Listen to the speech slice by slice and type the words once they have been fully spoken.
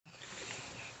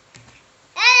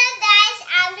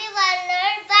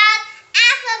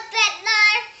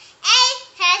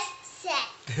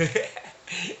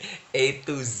A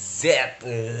to Z.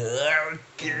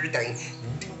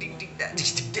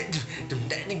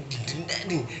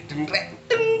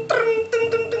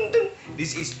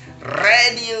 This is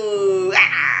radio.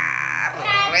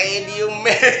 Radio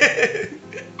man.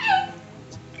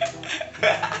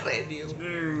 Radio.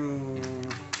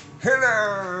 Hello.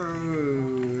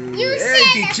 Hey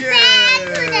teacher.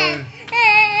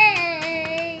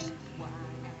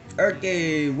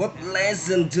 Okay, what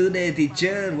lesson today,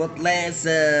 teacher? What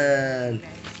lesson?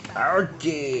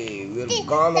 Okay, we're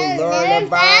gonna learn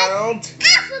about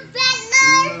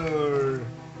alphabet.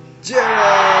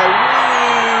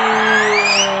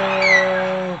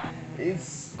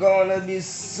 It's gonna be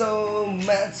so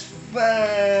much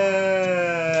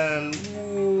fun.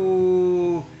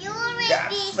 Woo.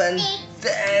 That's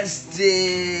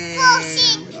fantastic.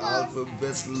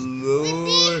 Alphabet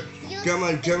Lord. Come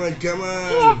on.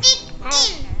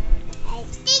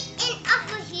 Stick in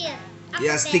over here.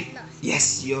 Yeah, stick.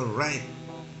 Yes, you're right.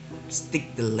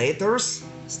 Stick the letters.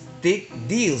 Stick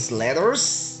these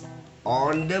letters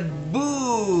on the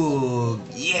book.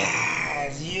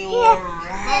 Yes, you are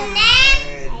right.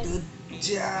 Good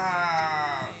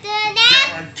job. The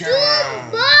name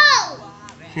Jumbo.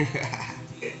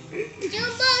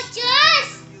 Jumbo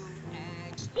juice.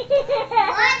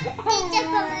 What, teacher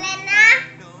Paulina?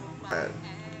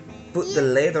 Put the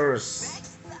letters.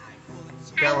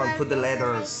 Come on, put the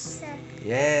letters.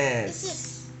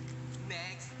 Yes.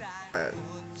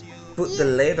 Put the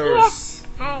letters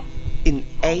in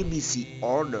ABC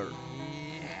order.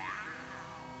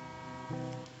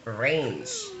 Arrange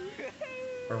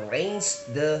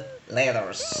the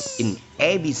letters in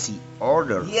ABC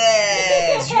order.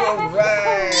 Yes, you're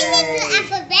right. This is the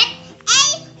alphabet. A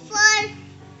for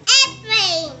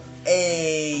airplane.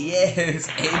 A, yes, A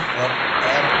for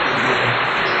airplane.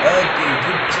 Okay,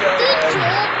 good job.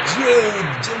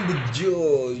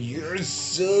 Joe, you're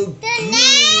so good. Pink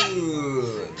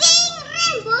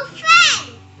rainbow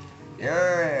fan.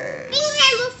 Yes. Pink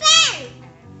rainbow fan.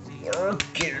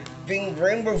 Okay, pink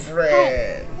rainbow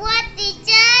friend. What,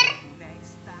 teacher?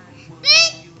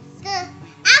 Pick the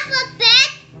alphabet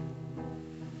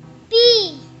B.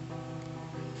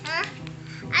 Huh?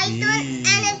 I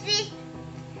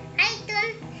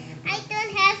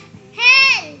don't have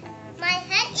hand. My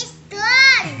hand is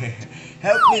gone.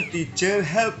 Help me, teacher,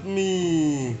 help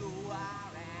me.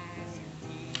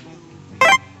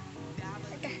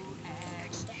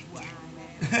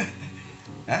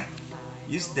 Huh?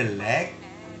 Use the leg?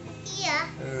 Yeah.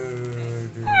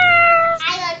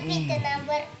 I will pick the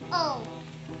number O.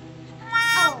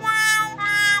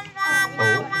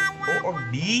 O or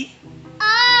B?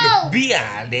 O. B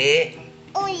adek.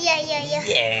 Oh, yeah.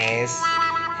 Yes.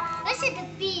 Where's the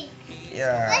B?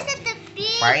 Yeah. Where's the B?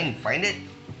 Find it.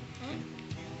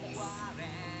 Yes.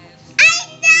 I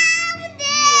know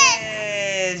this.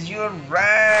 Yes, you're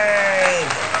right.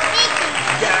 Big.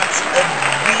 That's a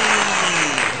B.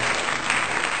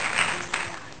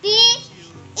 B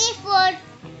is for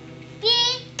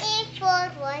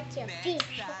water. B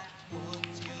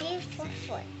for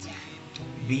water.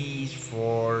 B is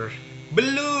for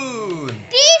balloon.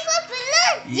 B for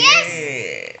balloon. Yes.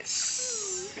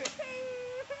 Yes.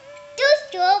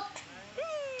 Tutup.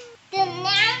 The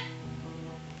name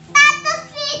Tata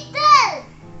Fiddle.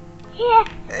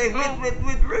 Hey, wait.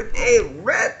 Hey,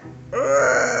 rat.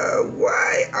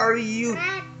 Why are you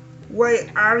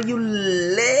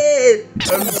late?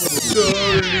 I'm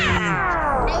sorry.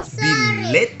 Be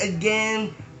late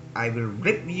again. I will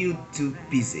rip you to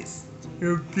pieces.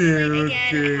 Okay.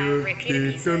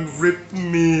 Don't rip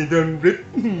me, teacher.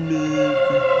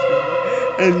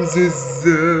 I'm so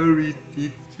sorry,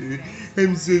 teacher.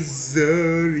 I'm so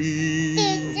sorry.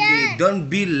 Teacher. Don't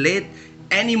be late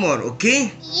anymore,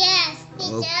 okay? Yes,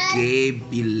 teacher. Okay,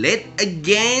 be late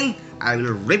again. I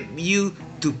will rip you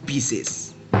to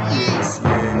pieces. Yes.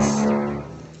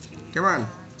 Come on,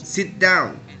 sit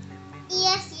down.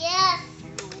 Yes.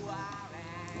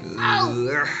 Ow.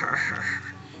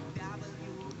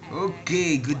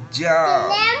 Okay, good The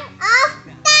job. name of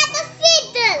Tata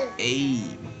Fiddle. A,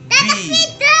 Tata B.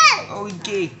 Fiddle.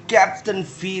 Okay, Captain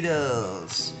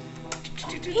Fiddles.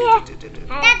 Tata Fiddle.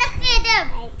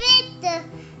 Pick the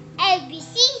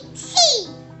ABCD.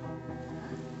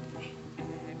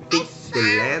 Pick the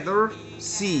letter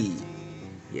C.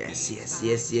 Yes, C.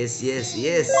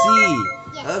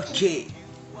 Okay,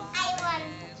 I want.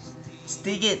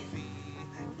 stick it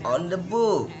on the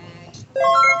book.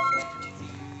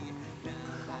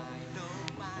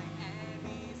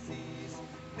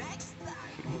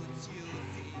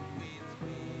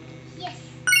 Yes.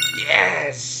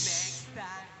 Yes.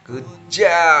 Good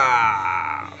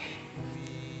job.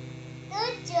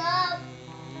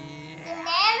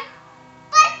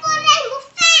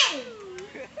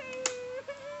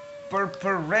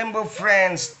 purple rainbow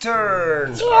friends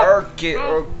turn. Okay.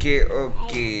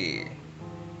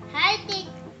 Hi,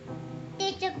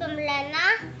 teacher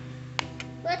Pamela.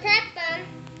 What happened?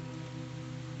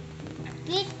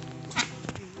 Pick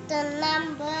the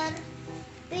number.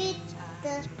 Pick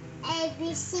the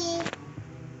ABC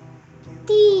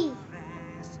D.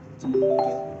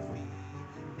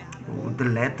 The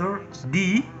letter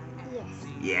D? Yes.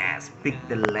 Yes, pick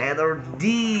the letter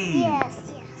D. Yes.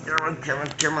 Come on.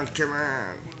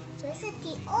 Where's the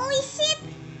D? Oh, is it?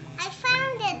 I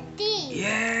found the D.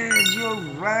 Yes, you're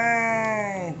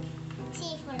right. D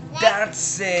for that.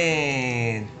 That's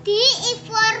it. D is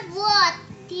for what?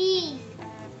 D.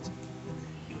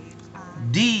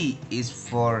 D is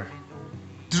for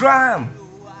drum.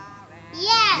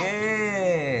 Yes.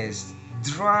 Yes,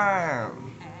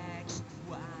 drum.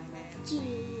 D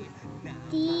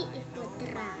is for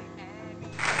drum.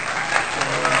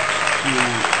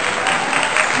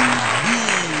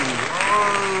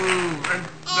 Oh,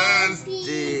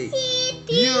 fantastic.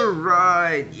 You're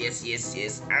right. Yes.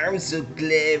 I'm so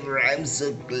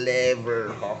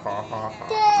clever. Ha ha.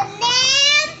 The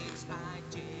name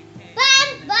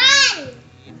Bun.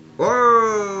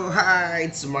 Oh, hi,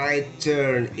 it's my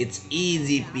turn. It's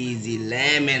easy peasy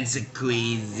lemon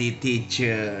squeezy,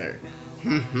 teacher.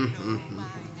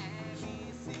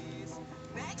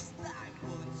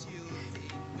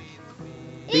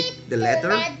 Pick the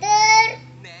letter. E.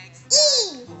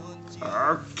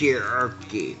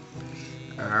 Okay.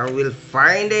 I will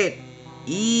find it.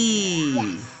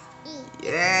 E.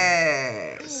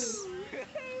 Yes. E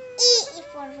is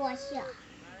for what?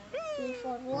 E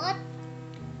for what?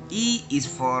 E is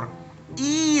for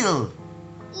eel.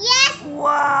 Yes.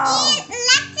 Wow.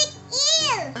 Electric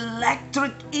eel.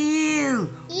 Electric eel.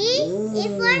 E is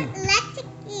for electric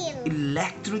eel.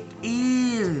 Electric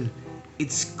eel.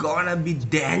 It's gonna be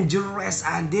dangerous,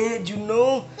 Ade, you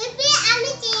know? Tapi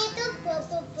Ami itu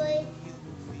boy.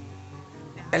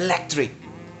 Electric.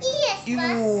 Yes,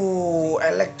 Pak.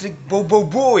 Electric bobo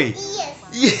boy. Yes.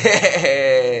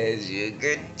 Yes,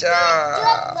 good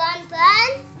job.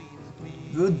 Bun.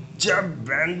 Good job,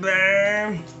 Ban.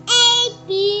 A,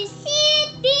 B, C,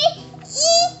 D,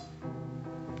 E,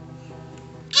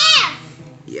 F.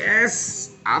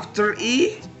 Yes, after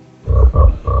E,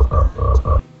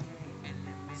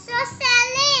 So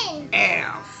Celine.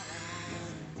 F.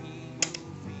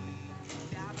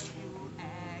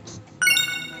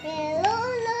 Hello.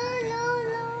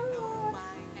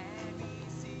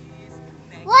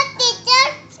 What teacher?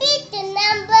 Pick the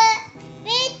number.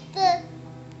 Pick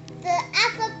the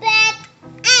alphabet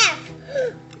F.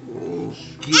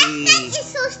 Okay. F is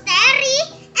so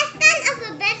scary. F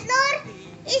alphabet Lord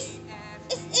is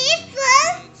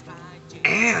evil.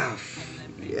 F.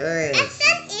 Yes.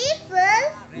 F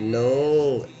evil.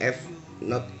 No, F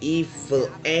not evil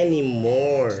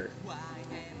anymore.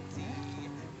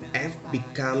 F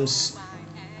becomes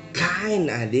kind,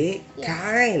 Adik.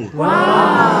 Kind.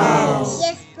 Wow.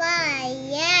 Yes, Pak.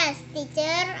 Yes,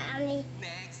 teacher.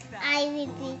 I will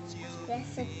be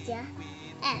saja.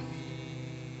 F.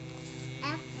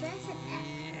 F present F.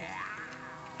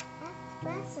 F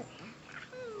present F.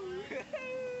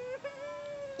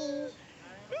 E.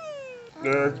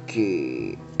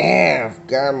 Okay. F,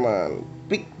 come on.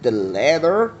 Pick the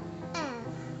letter F.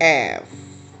 F.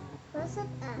 Present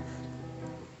F.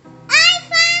 I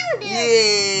found it.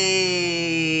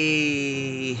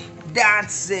 Yay!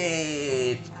 That's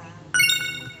it.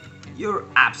 You're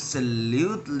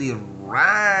absolutely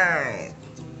right.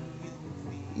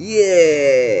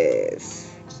 Yes.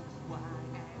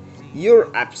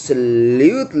 You're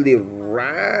absolutely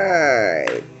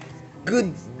right.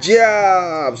 Good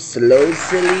job, slow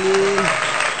Celine.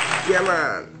 Come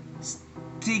on,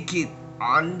 stick it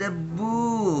on the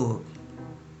book.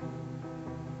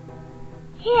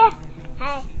 Here.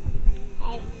 Hi.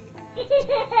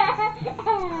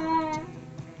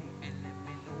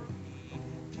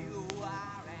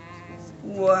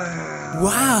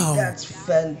 Wow. That's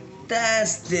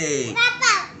fantastic.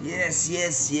 Papa. Yes.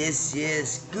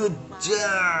 Good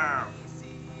job.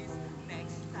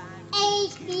 A,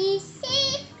 B, C,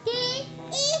 D,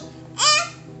 E,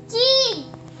 F, G.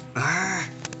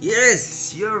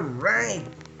 Yes, you're right.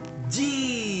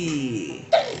 G.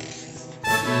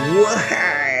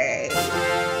 Why?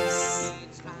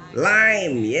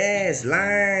 Lime, yes,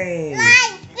 lime.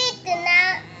 Line. Pick the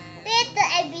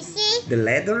ABC. The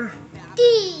letter?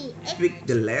 D. Pick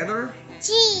the letter.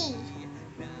 G.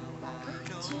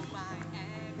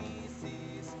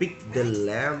 Pick the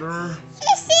letter.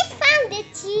 Is he found the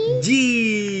G? G,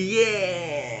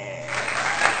 yeah.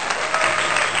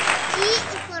 G is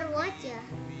for what, ya?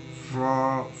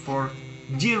 For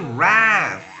giraffe.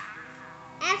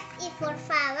 for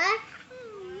flower.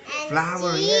 And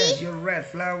Flower, G. yes, you're right,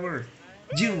 flower.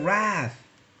 Giraffe.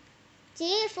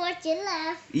 G for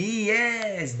giraffe.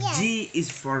 Yes, Yes. G is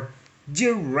for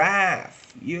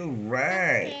giraffe. You're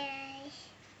right. Okay.